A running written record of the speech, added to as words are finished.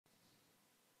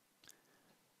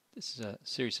This is a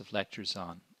series of lectures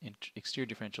on exterior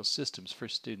differential systems for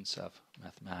students of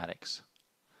mathematics.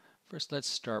 First, let's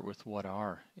start with what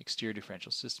are exterior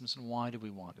differential systems and why do we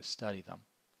want to study them.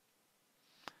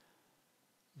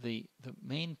 The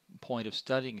main point of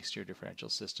studying exterior differential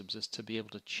systems is to be able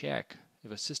to check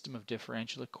if a system of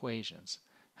differential equations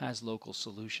has local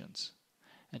solutions,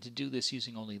 and to do this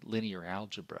using only linear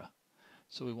algebra.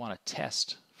 So we want to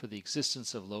test for the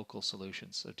existence of local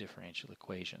solutions of differential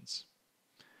equations.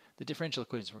 The differential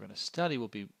equations we're going to study will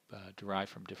be derived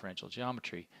from differential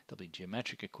geometry. They'll be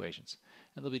geometric equations,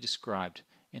 and they'll be described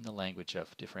in the language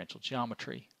of differential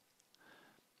geometry.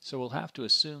 So we'll have to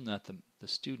assume that the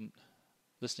student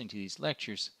listening to these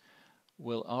lectures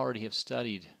will already have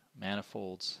studied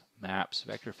manifolds, maps,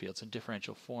 vector fields, and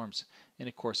differential forms in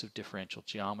a course of differential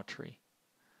geometry.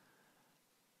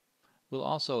 We'll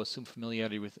also assume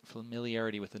familiarity with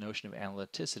the notion of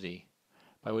analyticity,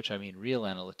 by which I mean real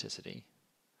analyticity.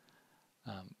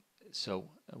 So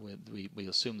we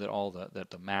assume that all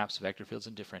the maps, vector fields,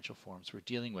 and differential forms we're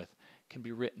dealing with can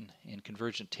be written in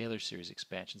convergent Taylor series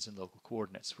expansions in local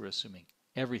coordinates. We're assuming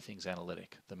everything's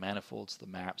analytic: the manifolds, the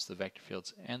maps, the vector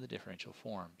fields, and the differential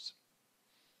forms.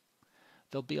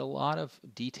 There'll be a lot of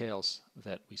details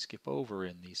that we skip over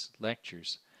in these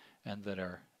lectures and that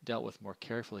are dealt with more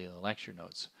carefully in the lecture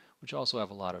notes, which also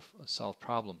have a lot of solved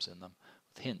problems in them,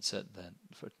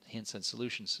 with hints and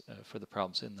solutions for the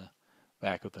problems in the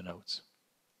back of the notes.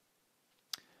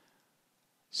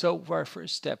 So our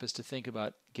first step is to think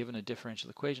about, given a differential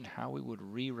equation, how we would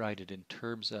rewrite it in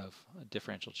terms of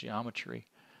differential geometry,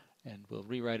 and we'll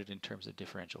rewrite it in terms of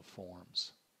differential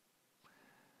forms.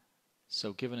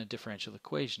 So given a differential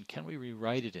equation, can we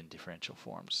rewrite it in differential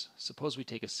forms? Suppose we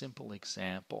take a simple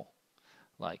example,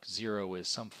 like 0 is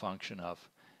some function of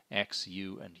x,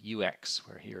 u, and ux,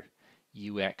 where here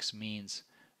ux means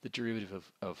the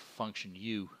derivative of function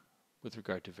u with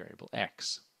regard to variable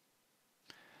x.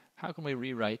 How can we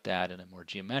rewrite that in a more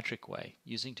geometric way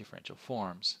using differential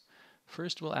forms?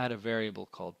 First, we'll add a variable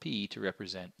called p to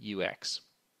represent ux.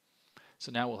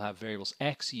 So now we'll have variables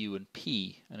x, u, and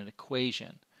p, and an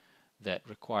equation that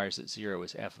requires that 0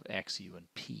 is f of x, u,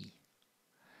 and p.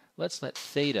 Let's let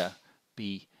theta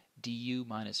be du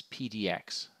minus p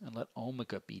dx, and let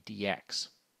omega be dx.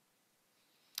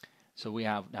 So we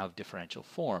have now differential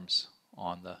forms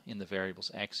in the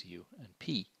variables x, u, and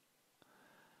p.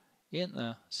 In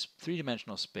the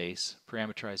three-dimensional space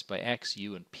parameterized by x,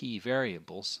 u, and p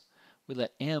variables, we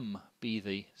let m be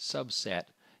the subset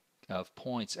of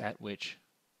points at which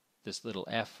this little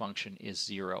f function is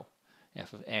 0.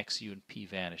 F of x, u, and p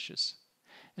vanishes.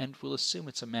 And we'll assume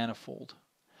it's a manifold.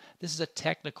 This is a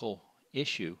technical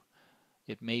issue.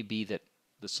 It may be that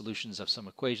the solutions of some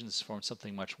equations form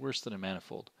something much worse than a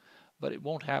manifold, but it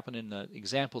won't happen in the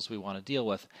examples we want to deal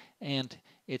with, and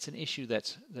it's an issue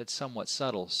that's somewhat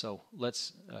subtle, so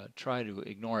let's try to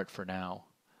ignore it for now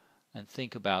and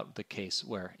think about the case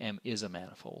where M is a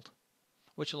manifold,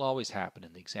 which will always happen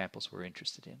in the examples we're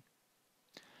interested in.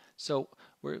 So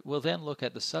we'll then look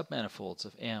at the submanifolds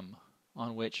of M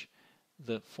on which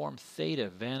the form theta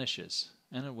vanishes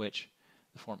and in which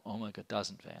the form omega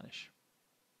doesn't vanish.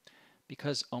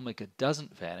 Because omega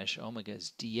doesn't vanish, omega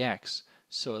is dx,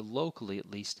 so locally at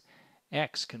least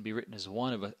x can be written as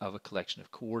one of a collection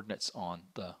of coordinates on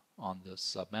the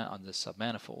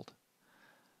submanifold.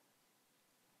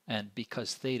 And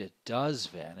because theta does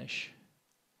vanish,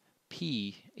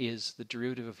 p is the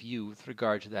derivative of u with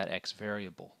regard to that x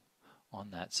variable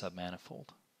on that submanifold.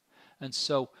 And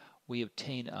so we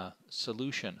obtain a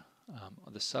solution.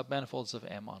 The submanifolds of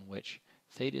M on which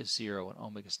theta is 0 and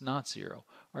omega is not 0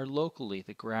 are locally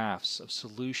the graphs of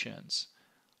solutions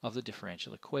of the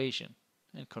differential equation.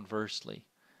 And conversely,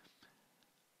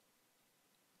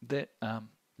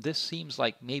 this seems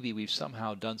like maybe we've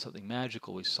somehow done something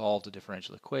magical. We've solved a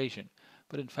differential equation.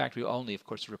 But in fact, we only, of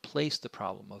course, replaced the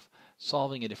problem of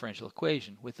solving a differential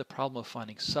equation with the problem of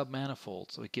finding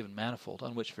submanifolds of a given manifold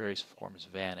on which various forms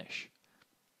vanish.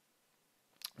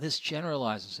 This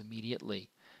generalizes immediately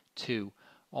to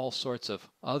all sorts of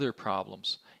other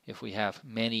problems. If we have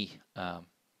many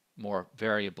more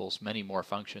variables, many more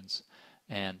functions,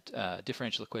 and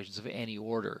differential equations of any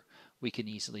order, we can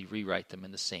easily rewrite them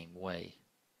in the same way.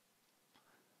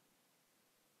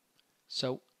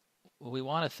 So we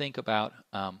want to think about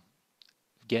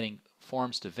getting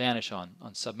forms to vanish on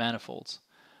submanifolds.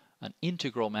 An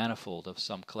integral manifold of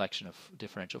some collection of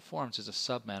differential forms is a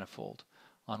submanifold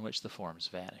on which the forms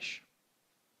vanish.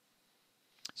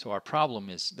 So our problem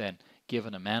is then,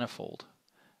 given a manifold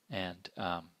and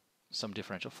some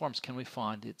differential forms, can we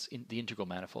find the integral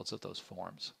manifolds of those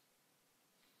forms?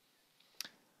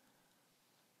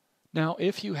 Now,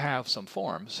 if you have some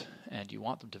forms and you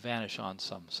want them to vanish on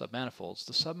some submanifolds,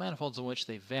 the submanifolds in which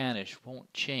they vanish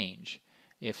won't change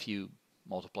if you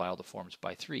multiply all the forms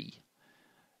by 3.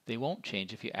 They won't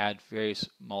change if you add various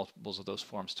multiples of those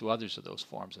forms to others of those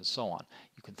forms and so on.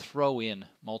 You can throw in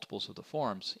multiples of the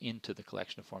forms into the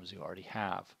collection of forms you already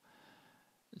have.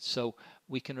 So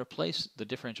we can replace the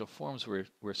differential forms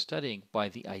we're studying by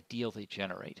the ideal they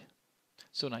generate.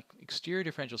 So an exterior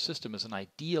differential system is an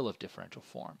ideal of differential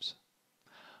forms.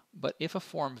 But if a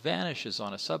form vanishes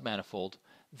on a submanifold,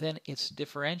 then its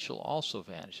differential also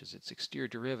vanishes, its exterior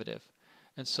derivative.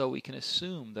 And so we can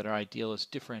assume that our ideal is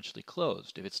differentially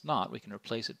closed. If it's not, we can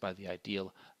replace it by the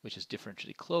ideal which is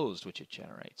differentially closed, which it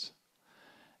generates.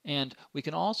 And we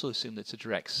can also assume that it's a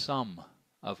direct sum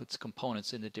of its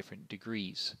components in the different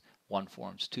degrees, 1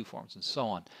 forms, 2 forms, and so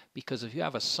on. Because if you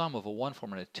have a sum of a 1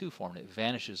 form and a 2 form and it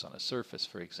vanishes on a surface,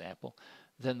 for example,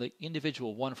 then the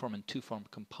individual 1 form and 2 form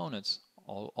components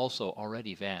also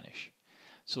already vanish.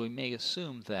 So we may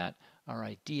assume that our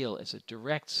ideal is a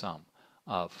direct sum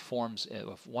of forms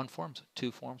of 1 forms,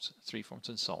 2 forms, 3 forms,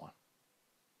 and so on.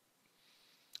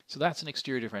 So that's an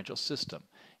exterior differential system.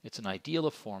 It's an ideal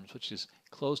of forms which is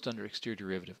closed under exterior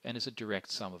derivative and is a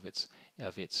direct sum of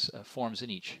its forms in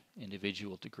each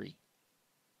individual degree.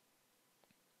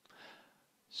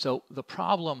 So the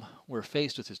problem we're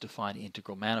faced with is to find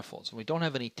integral manifolds. We don't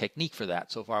have any technique for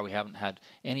that. So far we haven't had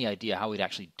any idea how we'd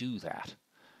actually do that.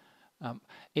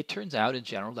 It turns out in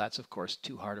general that's of course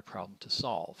too hard a problem to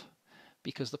solve,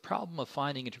 because the problem of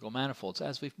finding integral manifolds,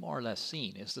 as we've more or less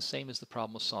seen, is the same as the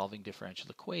problem of solving differential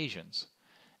equations.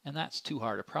 And that's too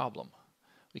hard a problem.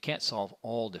 We can't solve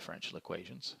all differential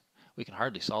equations. We can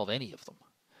hardly solve any of them.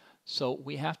 So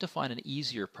we have to find an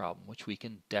easier problem which we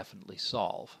can definitely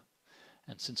solve.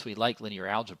 And since we like linear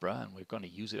algebra and we're going to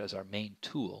use it as our main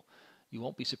tool, you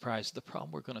won't be surprised the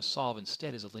problem we're going to solve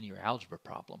instead is a linear algebra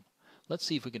problem. Let's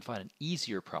see if we can find an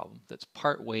easier problem that's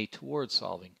part way towards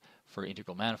solving for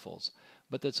integral manifolds,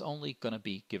 but that's only going to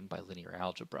be given by linear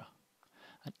algebra.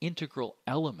 An integral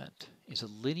element is a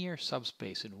linear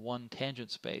subspace in one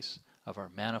tangent space of our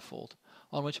manifold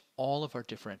on which all of our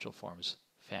differential forms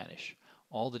vanish.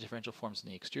 All the differential forms in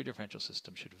the exterior differential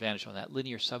system should vanish on that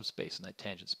linear subspace in that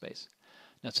tangent space.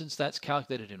 Now, since that's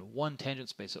calculated in one tangent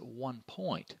space at one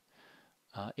point,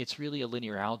 it's really a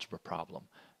linear algebra problem.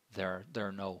 There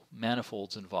are no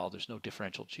manifolds involved. There's no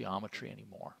differential geometry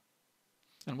anymore.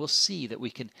 And we'll see that we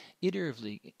can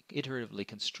iteratively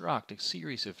construct a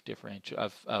series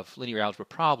of linear algebra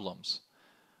problems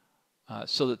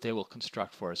so that they will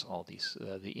construct for us all these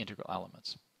the integral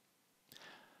elements.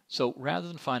 So rather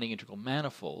than finding integral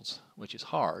manifolds, which is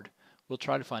hard, we'll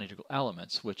try to find integral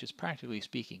elements, which is practically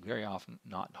speaking very often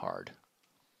not hard.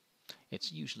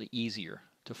 It's usually easier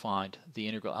to find the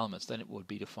integral elements than it would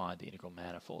be to find the integral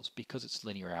manifolds because it's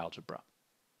linear algebra.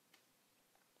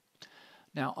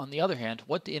 Now, on the other hand,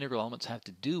 what do integral elements have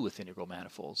to do with integral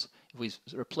manifolds? If we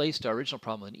replaced our original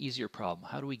problem with an easier problem,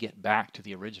 how do we get back to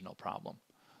the original problem?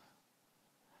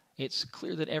 It's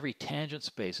clear that every tangent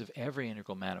space of every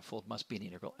integral manifold must be an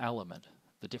integral element.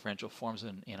 The differential forms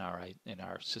in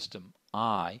our system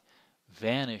I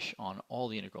vanish on all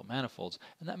the integral manifolds,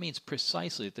 and that means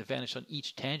precisely that they vanish on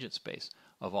each tangent space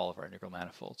of all of our integral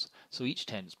manifolds. So each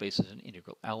tangent space is an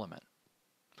integral element.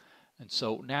 And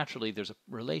so naturally there's a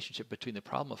relationship between the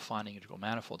problem of finding integral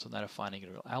manifolds and that of finding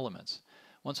integral elements.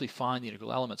 Once we find the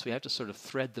integral elements, we have to sort of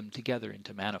thread them together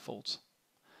into manifolds.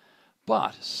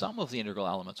 But some of the integral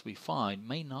elements we find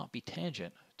may not be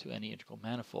tangent to any integral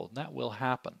manifold, and that will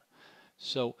happen.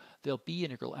 So there'll be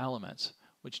integral elements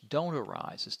which don't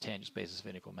arise as tangent spaces of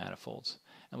integral manifolds,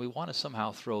 and we want to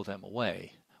somehow throw them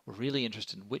away. We're really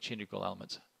interested in which integral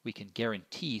elements we can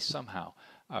guarantee somehow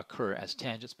occur as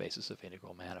tangent spaces of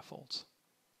integral manifolds.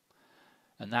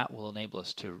 And that will enable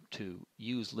us to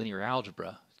use linear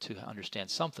algebra to understand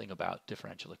something about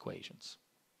differential equations.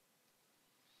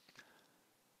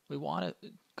 We want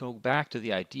to go back to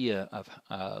the idea of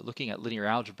looking at linear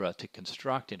algebra to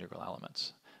construct integral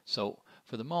elements. So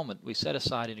for the moment, we set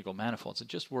aside integral manifolds and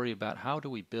just worry about how do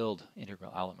we build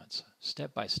integral elements,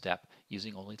 step by step,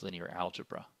 using only linear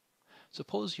algebra.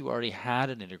 Suppose you already had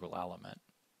an integral element,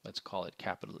 let's call it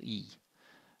capital E,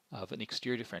 of an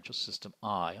exterior differential system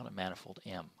I on a manifold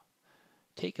M.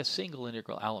 Take a single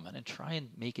integral element and try and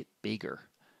make it bigger.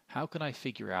 How can I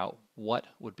figure out what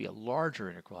would be a larger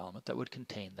integral element that would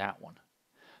contain that one?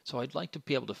 So I'd like to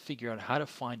be able to figure out how to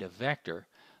find a vector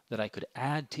that I could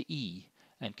add to E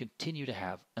and continue to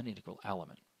have an integral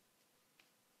element.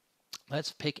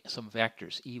 Let's pick some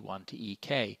vectors, E1 to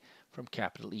EK, from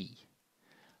capital E.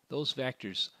 Those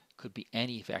vectors could be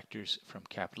any vectors from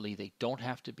capital E. They don't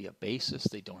have to be a basis.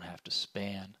 They don't have to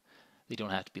span. They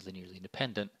don't have to be linearly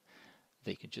independent.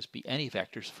 They can just be any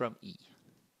vectors from E.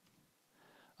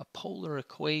 A polar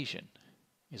equation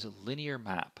is a linear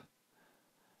map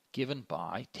given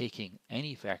by taking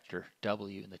any vector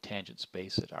W in the tangent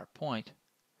space at our point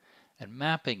and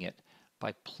mapping it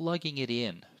by plugging it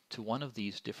in to one of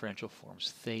these differential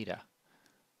forms theta,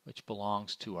 which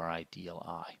belongs to our ideal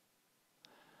I.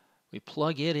 We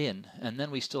plug it in, and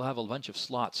then we still have a bunch of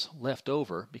slots left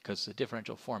over because the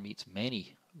differential form eats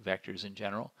many vectors in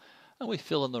general, and we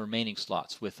fill in the remaining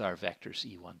slots with our vectors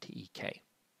E1 to Ek.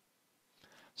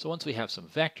 So once we have some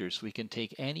vectors, we can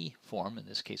take any form, in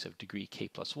this case of degree k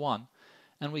plus 1,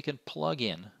 and we can plug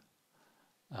in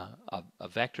a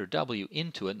vector W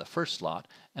into it in the first slot,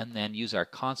 and then use our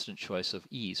constant choice of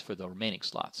E's for the remaining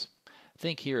slots.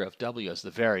 Think here of W as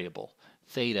the variable.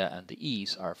 Theta and the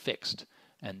E's are fixed,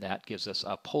 and that gives us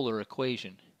a polar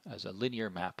equation as a linear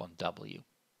map on W.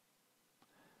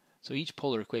 So each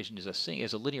polar equation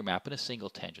is a linear map in a single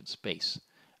tangent space,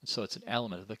 and so it's an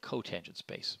element of the cotangent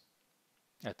space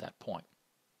at that point.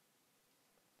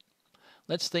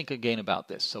 Let's think again about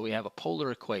this. So we have a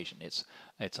polar equation. It's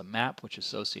a map which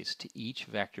associates to each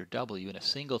vector W in a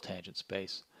single tangent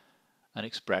space an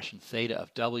expression theta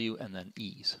of W and then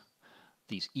E's.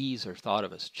 These E's are thought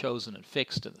of as chosen and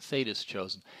fixed, and the theta is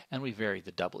chosen, and we vary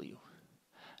the W.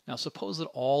 Now suppose that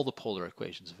all the polar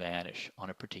equations vanish on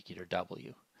a particular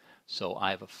W. So I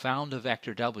have found a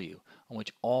vector W on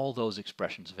which all those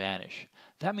expressions vanish.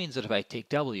 That means that if I take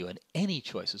W and any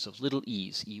choices of little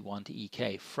e's, E1 to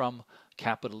Ek, from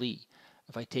capital E,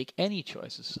 if I take any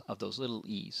choices of those little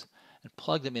e's and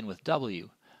plug them in with W,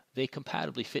 they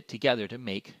compatibly fit together to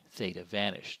make theta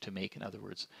vanish, to make, in other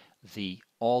words,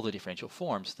 all the differential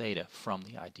forms theta from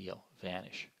the ideal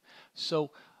vanish.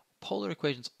 So polar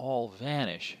equations all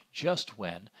vanish just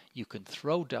when you can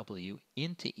throw W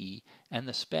into E, and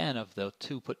the span of the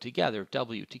two put together,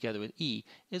 W together with E,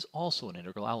 is also an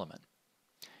integral element.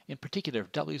 In particular,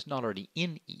 if W is not already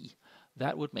in E,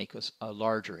 that would make us a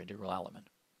larger integral element.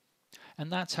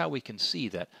 And that's how we can see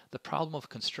that the problem of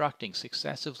constructing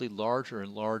successively larger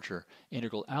and larger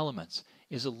integral elements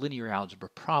is a linear algebra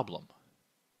problem.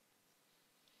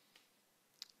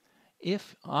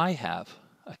 If I have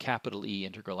a capital E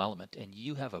integral element and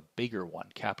you have a bigger one,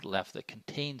 capital F, that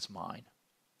contains mine,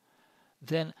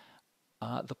 then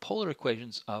the polar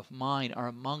equations of mine are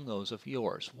among those of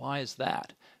yours. Why is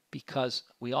that? Because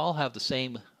we all have the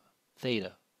same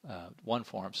theta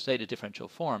theta differential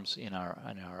forms in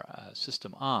our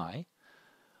system I,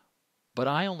 but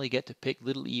I only get to pick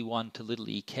little e1 to little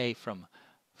ek from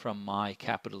my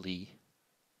capital E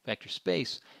vector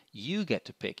space. You get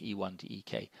to pick e1 to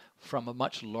ek from a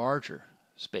much larger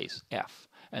space F.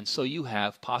 And so you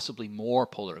have possibly more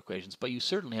polar equations, but you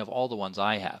certainly have all the ones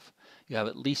I have. You have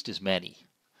at least as many,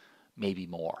 maybe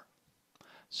more.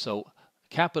 So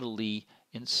capital E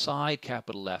inside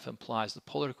capital F implies the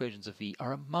polar equations of E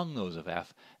are among those of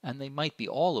F, and they might be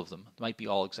all of them, might be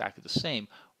all exactly the same,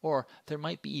 or there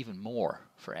might be even more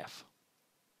for F.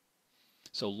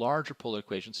 So larger polar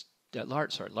equations,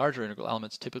 larger integral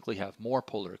elements typically have more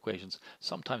polar equations,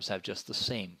 sometimes have just the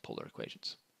same polar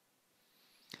equations.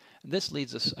 And this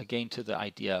leads us again to the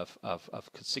idea of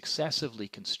successively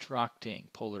constructing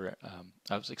integral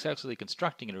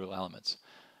elements,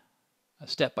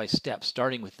 step by step,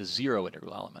 starting with the zero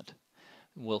integral element.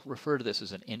 We'll refer to this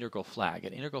as an integral flag.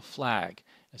 An integral flag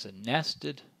is a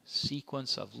nested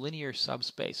sequence of linear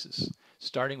subspaces,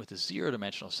 starting with a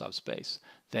zero-dimensional subspace,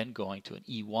 then going to an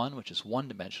E1, which is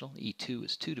one-dimensional, E2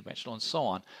 is two-dimensional, and so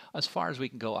on, as far as we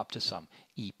can go up to some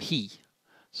EP,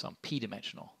 some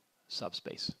p-dimensional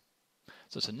subspace.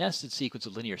 So it's a nested sequence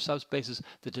of linear subspaces.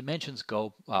 The dimensions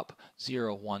go up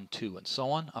 0, 1, 2, and so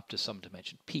on, up to some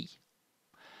dimension p.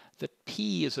 The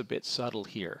p is a bit subtle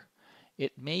here.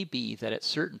 It may be that at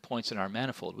certain points in our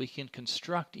manifold we can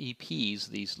construct EPs,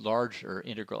 these larger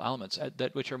integral elements,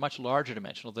 which are much larger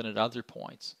dimensional than at other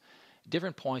points.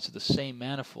 Different points of the same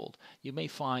manifold you may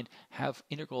find have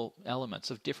integral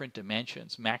elements of different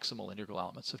dimensions, maximal integral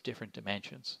elements of different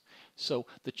dimensions. So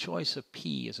the choice of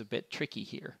p is a bit tricky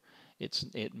here.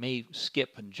 It may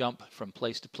skip and jump from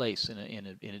place to place in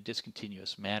a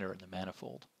discontinuous manner in the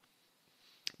manifold.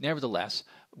 Nevertheless,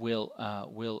 we'll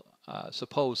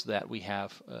suppose that we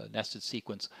have a nested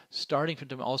sequence starting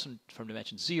from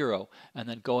dimension 0 and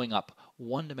then going up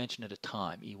one dimension at a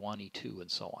time, E1, E2, and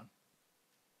so on.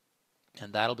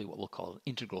 And that'll be what we'll call an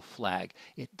integral flag.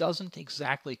 It doesn't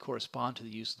exactly correspond to the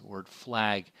use of the word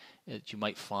flag that you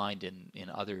might find in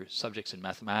other subjects in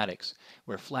mathematics,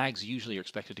 where flags usually are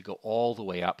expected to go all the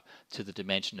way up to the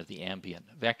dimension of the ambient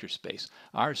vector space.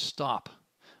 Our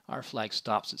flag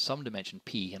stops at some dimension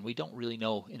p, and we don't really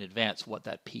know in advance what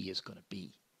that p is going to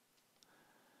be.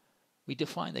 We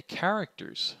define the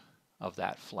characters of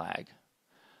that flag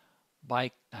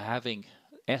by having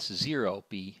S0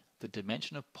 be the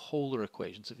dimension of polar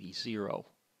equations of E0.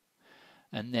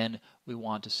 And then we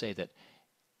want to say that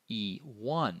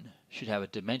E1 should have a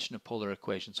dimension of polar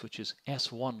equations which is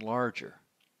S1 larger,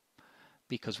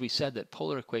 because we said that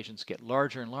polar equations get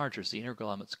larger and larger as the integral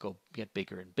elements get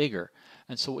bigger and bigger.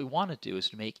 And so what we want to do is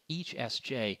to make each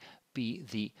Sj be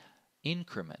the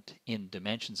increment in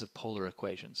dimensions of polar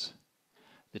equations,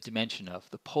 the dimension of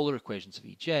the polar equations of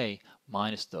Ej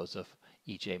minus those of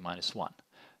Ej minus 1.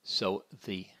 So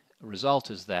the result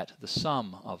is that the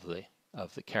sum of the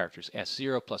characters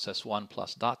S0 plus S1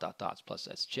 plus dot dot dots plus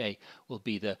Sj will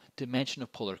be the dimension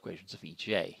of polar equations of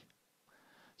Ej.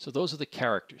 So those are the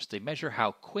characters. They measure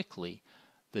how quickly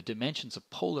the dimensions of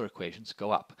polar equations go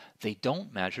up. They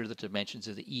don't measure the dimensions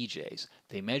of the Ej's.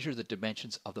 They measure the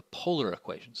dimensions of the polar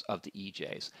equations of the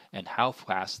Ej's and how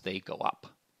fast they go up.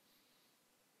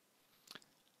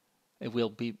 And we'll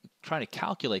be trying to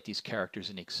calculate these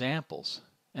characters in examples,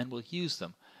 and we'll use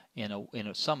them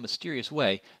in some mysterious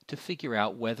way to figure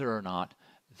out whether or not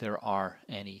there are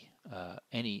any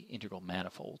integral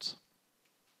manifolds.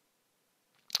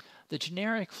 The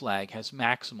generic flag has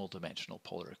maximal dimensional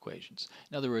polar equations.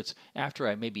 In other words, after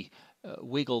I maybe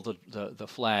wiggle the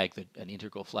flag, an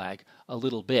integral flag, a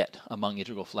little bit among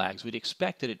integral flags, we'd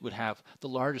expect that it would have the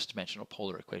largest dimensional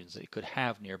polar equations that it could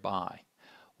have nearby.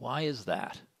 Why is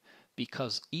that?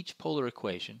 Because each polar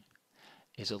equation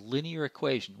is a linear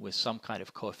equation with some kind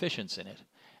of coefficients in it.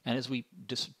 And as we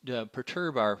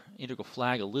perturb our integral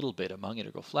flag a little bit among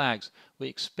integral flags, we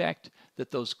expect that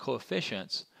those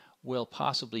coefficients will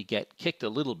possibly get kicked a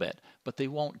little bit, but they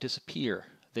won't disappear.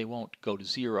 They won't go to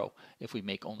zero if we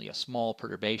make only a small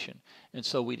perturbation. And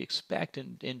so we'd expect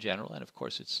in general, and of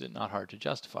course it's not hard to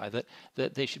justify, that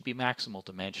they should be maximal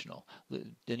dimensional.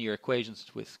 Linear equations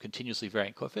with continuously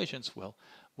varying coefficients will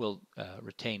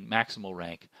retain maximal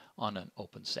rank on an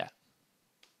open set.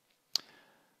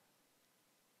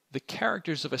 The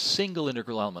characters of a single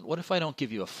integral element. What if I don't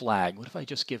give you a flag? What if I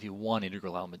just give you one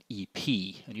integral element, EP,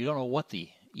 and you don't know what the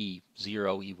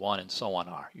E0, E1, and so on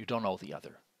are? You don't know the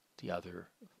other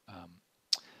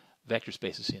vector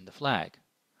spaces in the flag.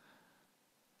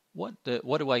 What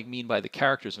do I mean by the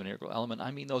characters of an integral element?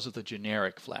 I mean those of the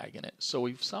generic flag in it. So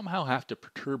we somehow have to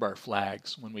perturb our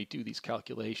flags when we do these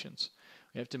calculations.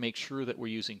 We have to make sure that we're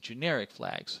using generic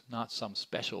flags, not some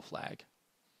special flag.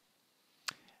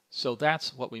 So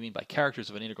that's what we mean by characters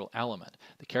of an integral element.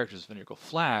 The characters of an integral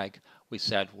flag, we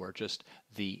said, were just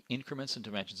the increments and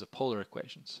dimensions of polar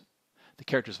equations. The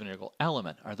characters of an integral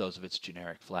element are those of its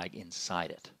generic flag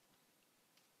inside it.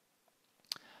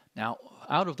 Now,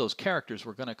 out of those characters,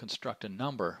 we're going to construct a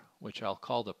number which I'll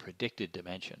call the predicted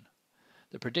dimension.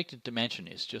 The predicted dimension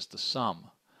is just the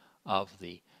sum of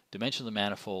the dimension of the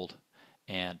manifold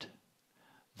and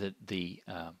the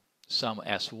sum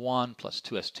S1 plus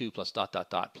 2S2 plus dot dot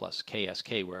dot plus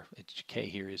KSK, where K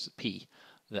here is the P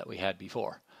that we had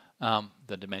before,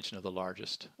 the dimension of the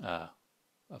largest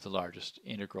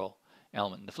integral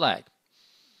element in the flag.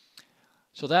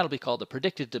 So that'll be called the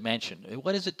predicted dimension.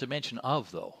 What is it dimension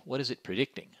of, though? What is it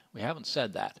predicting? We haven't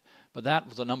said that, but that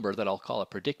was a number that I'll call a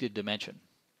predicted dimension.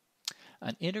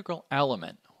 An integral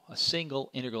element, a single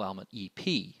integral element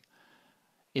EP,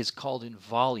 is called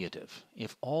involutive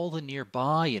if all the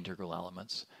nearby integral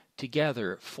elements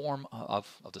together form of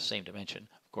the same dimension,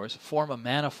 of course, form a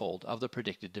manifold of the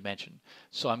predicted dimension.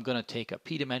 So I'm going to take a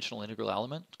p-dimensional integral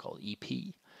element called EP,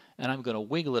 and I'm going to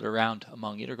wiggle it around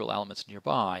among integral elements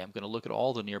nearby. I'm going to look at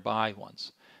all the nearby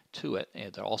ones to it,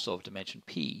 and they're also of dimension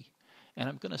p, and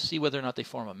I'm going to see whether or not they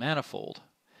form a manifold,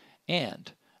 and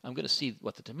I'm going to see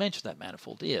what the dimension of that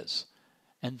manifold is.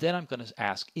 And then I'm going to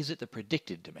ask, is it the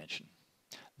predicted dimension?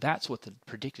 That's what the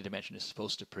predicted dimension is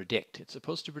supposed to predict. It's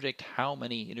supposed to predict how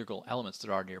many integral elements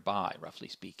there are nearby, roughly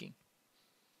speaking.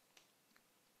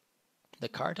 The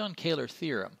Cartan-Caylor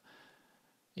theorem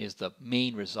is the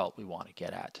main result we want to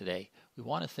get at today. We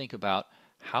want to think about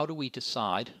how do we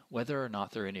decide whether or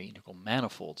not there are any integral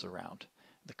manifolds around.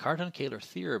 The Cartan-Caylor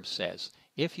theorem says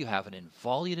if you have an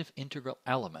involutive integral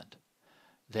element,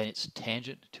 then it's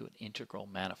tangent to an integral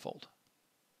manifold.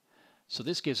 So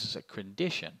this gives us a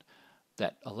condition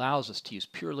that allows us to use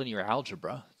pure linear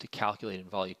algebra to calculate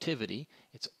involutivity.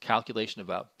 It's a calculation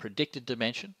about predicted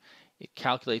dimension. It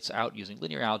calculates out using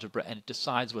linear algebra, and it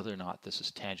decides whether or not this is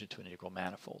tangent to an integral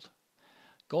manifold.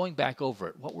 Going back over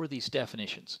it, what were these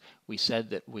definitions? We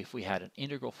said that if we had an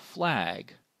integral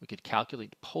flag, we could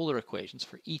calculate polar equations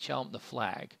for each element of the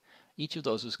flag. Each of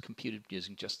those is computed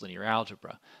using just linear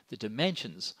algebra. The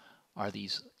dimensions are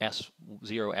these S0,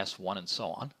 S1, and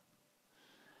so on.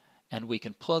 And we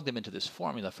can plug them into this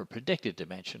formula for predicted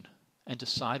dimension and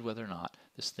decide whether or not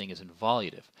this thing is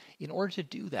involutive. In order to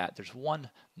do that, there's one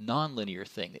nonlinear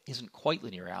thing that isn't quite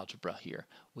linear algebra here.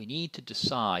 We need to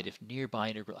decide if nearby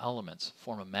integral elements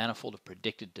form a manifold of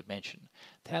predicted dimension.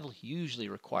 That'll usually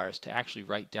require us to actually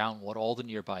write down what all the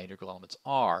nearby integral elements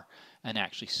are and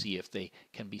actually see if they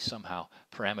can be somehow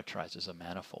parameterized as a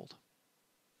manifold.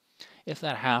 If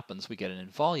that happens, we get an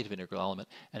involutive integral element,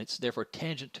 and it's therefore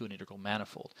tangent to an integral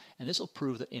manifold. And this will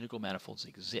prove that integral manifolds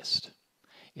exist.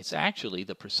 It's actually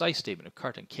the precise statement of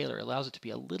Cartan-Kaler allows it to be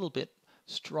a little bit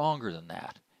stronger than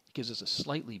that. It gives us a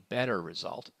slightly better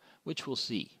result, which we'll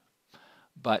see.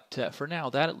 But for now,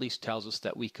 that at least tells us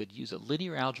that we could use a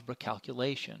linear algebra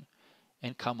calculation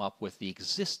and come up with the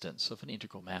existence of an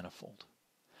integral manifold.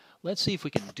 Let's see if we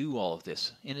can do all of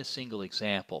this in a single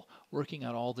example, working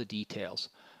out all the details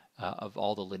of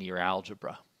all the linear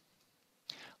algebra.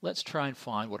 Let's try and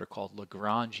find what are called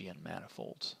Lagrangian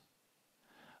manifolds.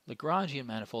 Lagrangian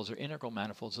manifolds are integral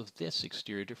manifolds of this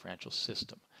exterior differential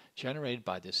system, generated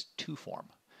by this two-form.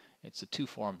 It's the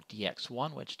two-form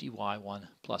dx1, which dy1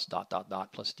 plus dot dot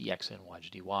dot plus dxn,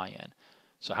 which dyn.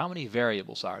 So how many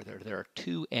variables are there? There are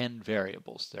two n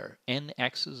variables. There are n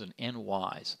x's and n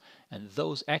y's, and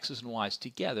those x's and y's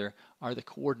together are the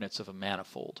coordinates of a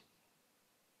manifold.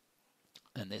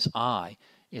 And this I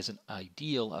is an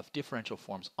ideal of differential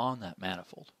forms on that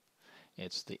manifold.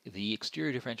 It's the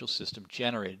exterior differential system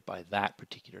generated by that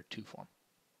particular two-form.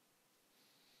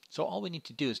 So all we need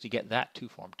to do is to get that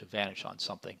two-form to vanish on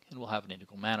something, and we'll have an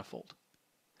integral manifold.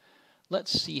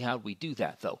 Let's see how we do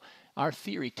that, though. Our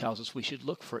theory tells us we should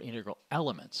look for integral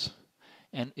elements.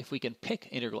 And if we can pick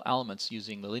integral elements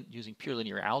using pure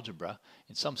linear algebra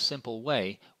in some simple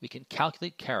way, we can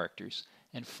calculate characters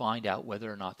and find out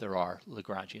whether or not there are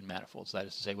Lagrangian manifolds. That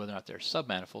is to say, whether or not there are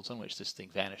submanifolds on which this thing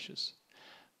vanishes.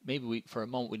 Maybe for a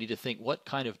moment we need to think, what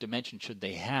kind of dimension should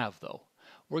they have, though?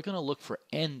 We're going to look for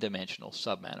n-dimensional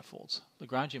submanifolds.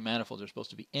 Lagrangian manifolds are supposed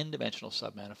to be n-dimensional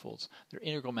submanifolds. They're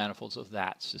integral manifolds of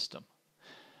that system.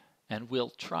 And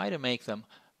we'll try to make them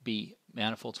be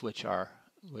manifolds which are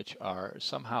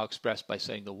somehow expressed by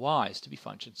setting the y's to be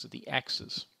functions of the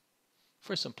x's,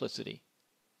 for simplicity.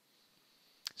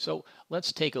 So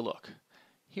let's take a look.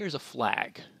 Here's a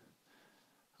flag.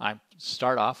 I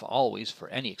start off always for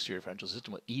any exterior differential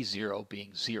system with E0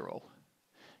 being 0.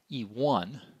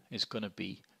 E1 is going to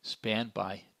be spanned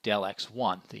by del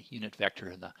x1, the unit vector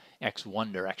in the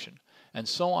x1 direction, and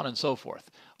so on and so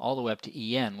forth, all the way up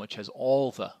to En, which has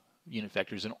all the unit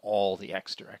vectors in all the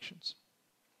x directions.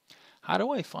 How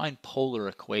do I find polar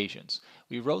equations?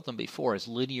 We wrote them before as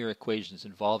linear equations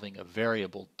involving a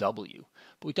variable w,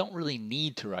 but we don't really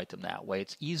need to write them that way.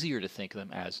 It's easier to think of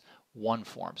them as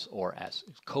one-forms or as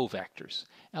covectors,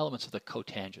 elements of the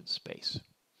cotangent space.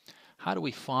 How do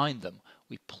we find them?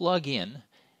 We plug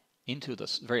into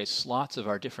the various slots of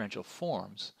our differential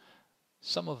forms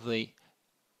some of the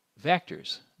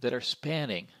vectors that are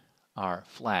spanning our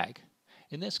flag.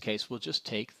 In this case, we'll just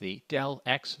take the del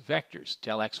x vectors,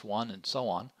 del x1 and so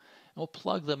on, and we'll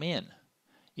plug them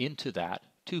into that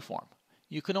two-form.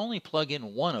 You can only plug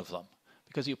in one of them,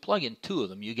 because you plug in two of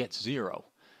them, you get 0.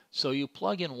 So you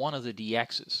plug in one of the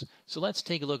dx's. So let's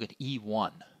take a look at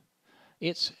E1.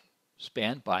 It's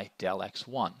spanned by del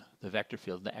x1, the vector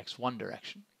field in the x1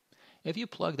 direction. If you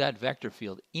plug that vector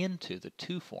field into the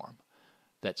two-form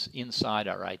that's inside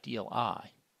our ideal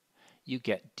I, you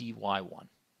get dy1.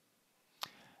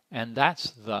 And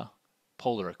that's the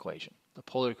polar equation. The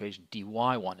polar equation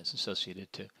dy1 is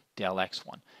associated to del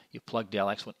x1. You plug del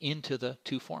x1 into the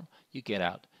two-form, you get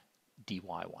out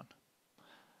dy1.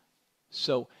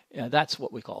 So that's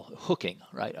what we call hooking,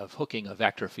 right? Of hooking a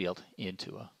vector field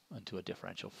into a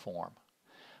differential form.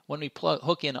 When we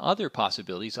hook in other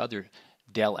possibilities, other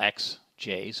del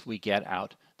xj's, we get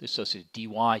out the associated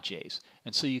dyj's.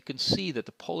 And so you can see that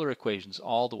the polar equations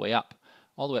all the way up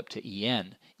to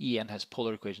En. En has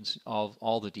polar equations of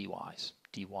all the dy's,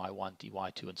 dy1,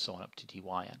 dy2, and so on up to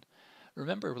dyn.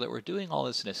 Remember that we're doing all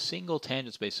this in a single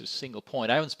tangent space of a single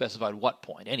point. I haven't specified what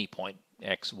point. Any point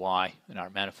x, y in our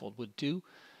manifold would do.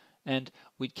 And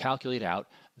we'd calculate out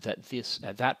that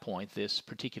at that point, this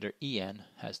particular En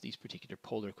has these particular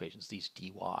polar equations, these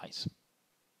dy's.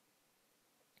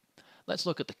 Let's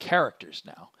look at the characters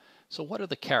now. So what are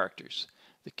the characters?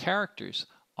 The characters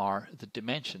are the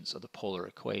dimensions of the polar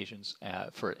equations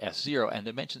for S0, and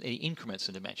dimension, any increments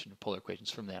in dimension of polar equations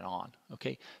from then on.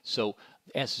 Okay, so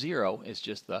S0 is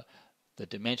just the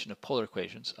dimension of polar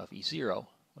equations of E0,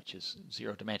 which is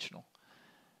 0-dimensional.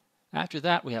 After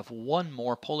that, we have one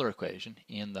more polar equation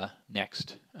in the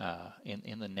next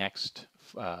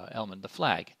element, the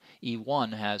flag.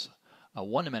 E1 has a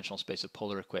one-dimensional space of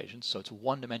polar equations, so it's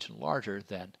one dimension larger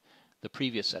than the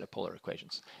previous set of polar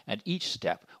equations. And each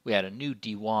step, we add a new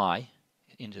dy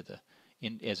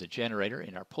as a generator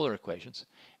in our polar equations,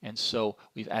 and so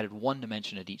we've added one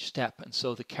dimension at each step, and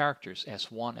so the characters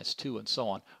S1, S2, and so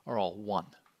on are all 1.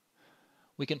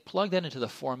 We can plug that into the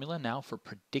formula now for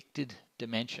predicted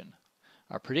dimension.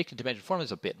 Our predicted dimension formula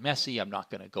is a bit messy. I'm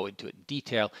not going to go into it in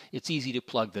detail. It's easy to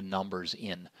plug the numbers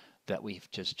in that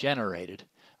we've just generated.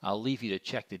 I'll leave you to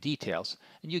check the details,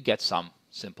 and you get some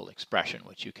simple expression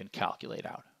which you can calculate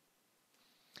out.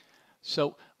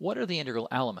 So what are the integral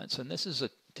elements? And this is a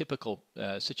typical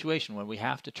situation when we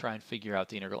have to try and figure out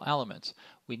the integral elements.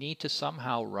 We need to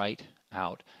somehow write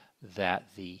out that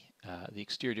the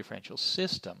exterior differential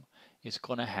system is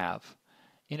going to have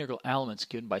integral elements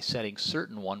given by setting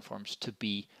certain one-forms to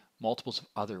be multiples of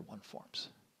other one-forms.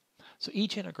 So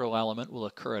each integral element will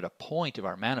occur at a point of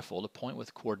our manifold, a point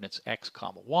with coordinates x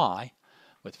comma y,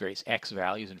 with various x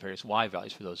values and various y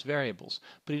values for those variables.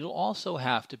 But it'll also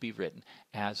have to be written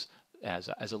as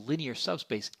a linear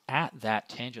subspace at that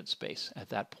tangent space, at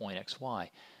that point xy.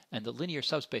 And the linear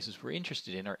subspaces we're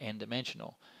interested in are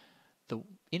n-dimensional. The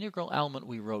integral element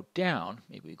we wrote down,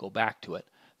 maybe we go back to it,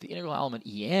 the integral element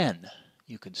En,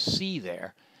 you can see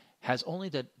there, has only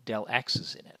the del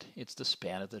x's in it. It's the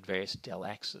span of the various del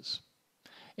x's.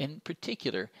 In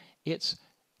particular, it's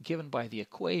given by the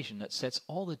equation that sets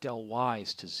all the del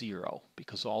y's to 0,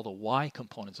 because all the y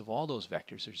components of all those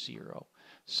vectors are 0.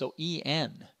 So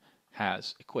En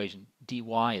has equation dy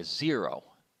is 0.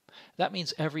 That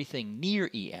means everything near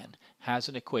En has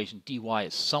an equation dy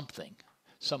is something,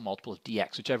 some multiple of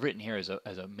dx, which I've written here as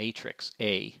a matrix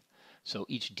A. So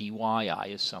each dyi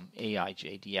is some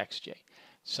aij dxj,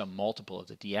 some multiple of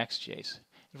the dxj's.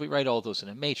 If we write all those in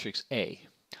a matrix A,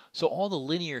 so all the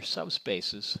linear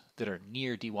subspaces that are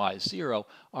near dy is 0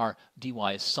 are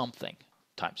dy is something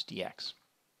times dx.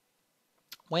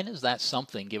 When does that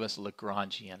something give us a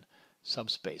Lagrangian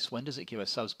subspace? When does it give a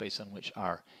subspace on which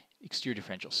our exterior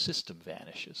differential system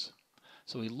vanishes?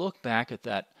 So we look back at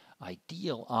that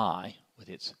ideal I with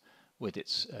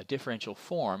its differential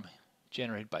form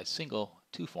generated by single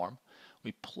two-form.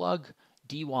 We plug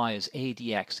dy as a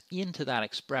dx into that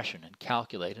expression and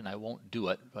calculate, and I won't do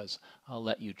it because I'll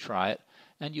let you try it,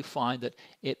 and you find that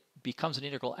it becomes an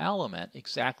integral element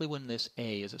exactly when this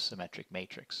A is a symmetric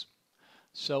matrix.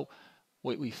 So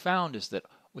what we found is that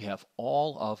we have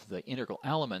all of the integral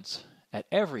elements at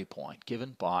every point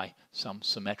given by some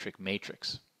symmetric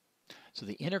matrix. So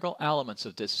the integral elements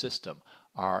of this system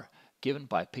are given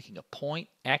by picking a point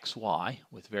xy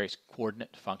with various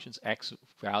coordinate functions, x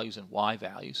values and y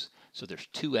values. So there's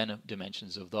two n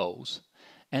dimensions of those.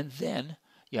 And then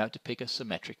you have to pick a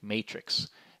symmetric matrix,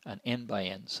 an n by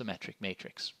n symmetric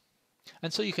matrix.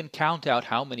 And so you can count out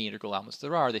how many integral elements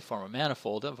there are. They form a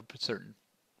manifold of a certain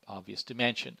obvious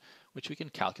dimension, which we can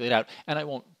calculate out. And I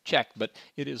won't check, but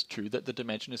it is true that the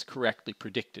dimension is correctly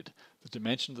predicted. The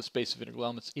dimension of the space of integral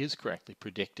elements is correctly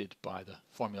predicted by the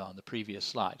formula on the previous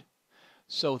slide.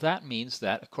 So that means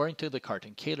that, according to the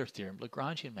Cartan-Kähler theorem,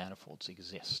 Lagrangian manifolds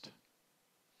exist.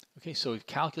 Okay, so we've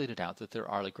calculated out that there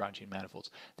are Lagrangian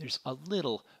manifolds. There's a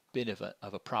little bit of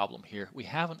a problem here. We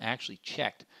haven't actually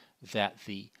checked that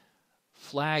the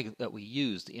flag that we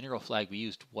used, the integral flag we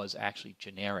used, was actually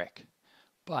generic.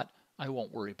 But I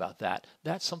won't worry about that.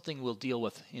 That's something we'll deal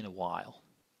with in a while.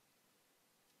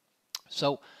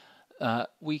 So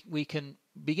we can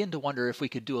begin to wonder if we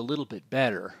could do a little bit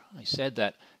better. I said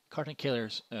that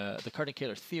the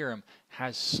Cartan-Kähler theorem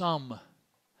has some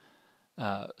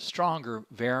stronger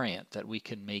variant that we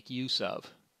can make use of.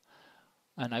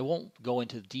 And I won't go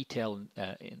into detail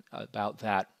about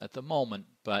that at the moment,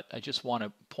 but I just want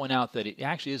to point out that it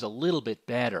actually is a little bit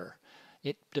better.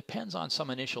 It depends on some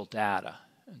initial data.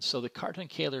 And so the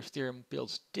Cartan-Kähler theorem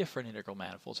builds different integral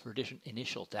manifolds for different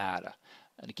initial data.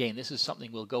 And again, this is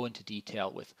something we'll go into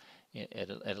detail with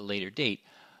at a later date.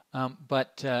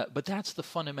 But that's the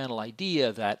fundamental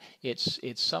idea, that it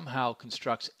somehow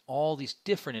constructs all these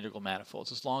different integral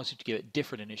manifolds as long as you give it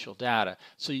different initial data.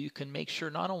 So you can make sure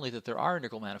not only that there are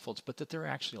integral manifolds, but that there are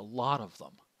actually a lot of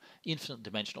them, infinite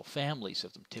dimensional families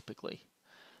of them typically.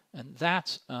 And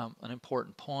that's an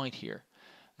important point here.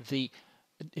 The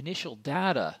initial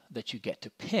data that you get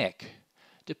to pick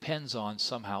depends on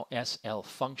somehow SL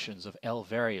functions of L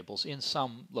variables in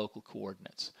some local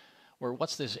coordinates. Where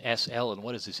what's this SL and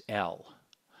what is this L?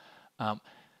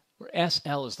 Where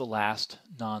SL is the last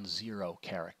non-zero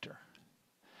character.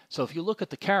 So if you look at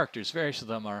the characters, various of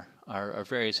them are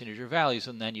various integer values,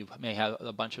 and then you may have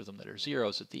a bunch of them that are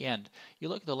zeros at the end. You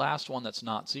look at the last one that's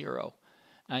not zero,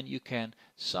 and you can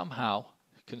somehow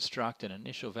construct an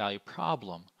initial value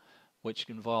problem which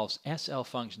involves SL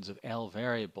functions of L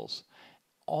variables,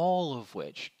 all of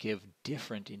which give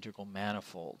different integral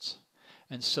manifolds.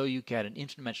 And so you get an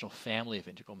infinite-dimensional family of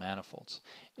integral manifolds.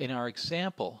 In our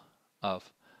example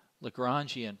of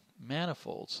Lagrangian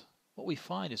manifolds, what we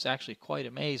find is actually quite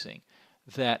amazing,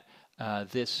 that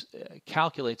this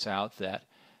calculates out that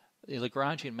the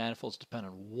Lagrangian manifolds depend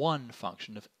on one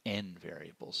function of n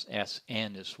variables.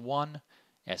 Sn is 1,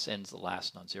 Sn is the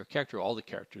last non-zero character, all the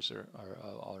characters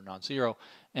are non-zero,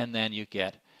 and then you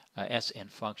get Sn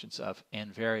functions of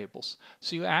n variables.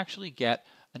 So you actually get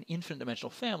an infinite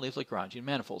dimensional family of Lagrangian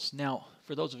manifolds. Now,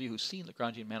 for those of you who've seen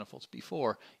Lagrangian manifolds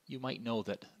before, you might know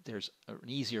that there's an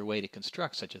easier way to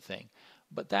construct such a thing.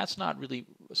 But that's not really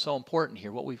so important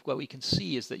here. What we can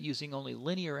see is that using only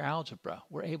linear algebra,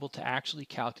 we're able to actually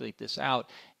calculate this out.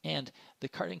 And the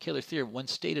Cartan-Caylor theorem, when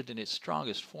stated in its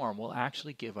strongest form, will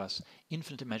actually give us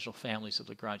infinite dimensional families of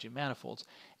Lagrangian manifolds.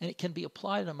 And it can be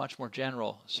applied in a much more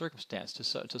general circumstance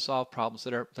to solve problems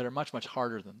that are much, much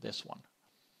harder than this one.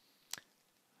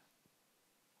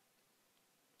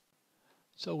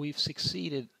 So we've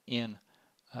succeeded in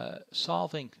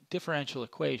solving differential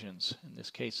equations, in this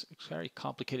case very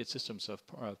complicated systems of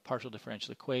partial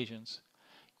differential equations,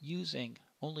 using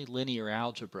only linear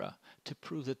algebra to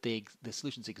prove that the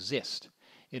solutions exist.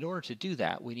 In order to do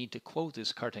that, we need to quote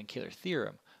this Cartan-Caylor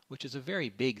theorem, which is a very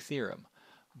big theorem,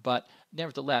 but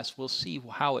nevertheless we'll see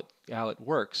how it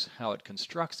works, how it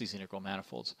constructs these integral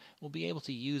manifolds. We'll be able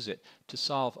to use it to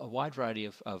solve a wide variety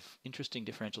of interesting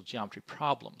differential geometry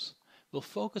problems. We'll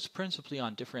focus principally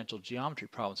on differential geometry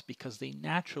problems because they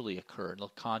naturally occur in the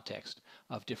context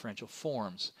of differential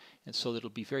forms, and so it'll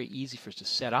be very easy for us to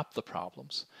set up the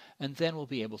problems, and then we'll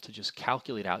be able to just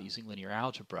calculate out using linear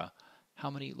algebra how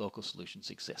many local solutions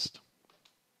exist.